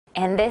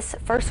And this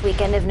first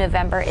weekend of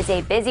November is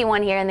a busy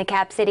one here in the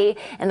Cap City,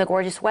 and the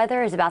gorgeous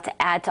weather is about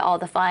to add to all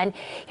the fun.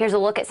 Here's a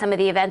look at some of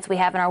the events we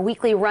have in our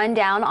weekly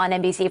rundown on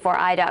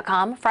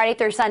NBC4i.com. Friday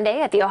through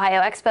Sunday at the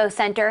Ohio Expo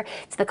Center,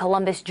 it's the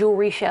Columbus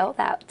Jewelry Show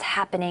that's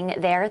happening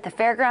there at the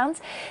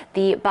fairgrounds.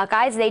 The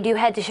Buckeyes, they do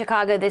head to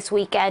Chicago this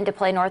weekend to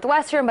play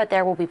Northwestern, but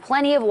there will be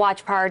plenty of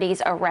watch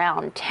parties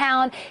around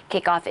town.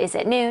 Kickoff is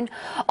at noon.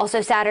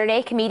 Also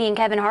Saturday, comedian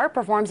Kevin Hart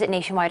performs at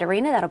Nationwide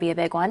Arena. That'll be a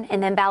big one.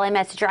 And then Ballet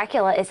Met's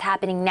Dracula is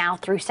happening now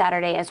through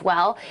Saturday as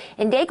well.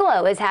 And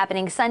Dayglow is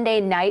happening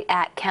Sunday night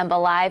at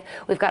Kemba Live.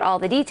 We've got all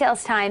the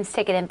details, times,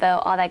 ticket info,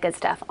 all that good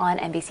stuff on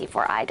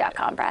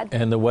NBC4i.com, Brad.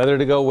 And the weather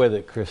to go with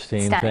it,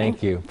 Christine. Stunning.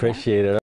 Thank you. Appreciate it.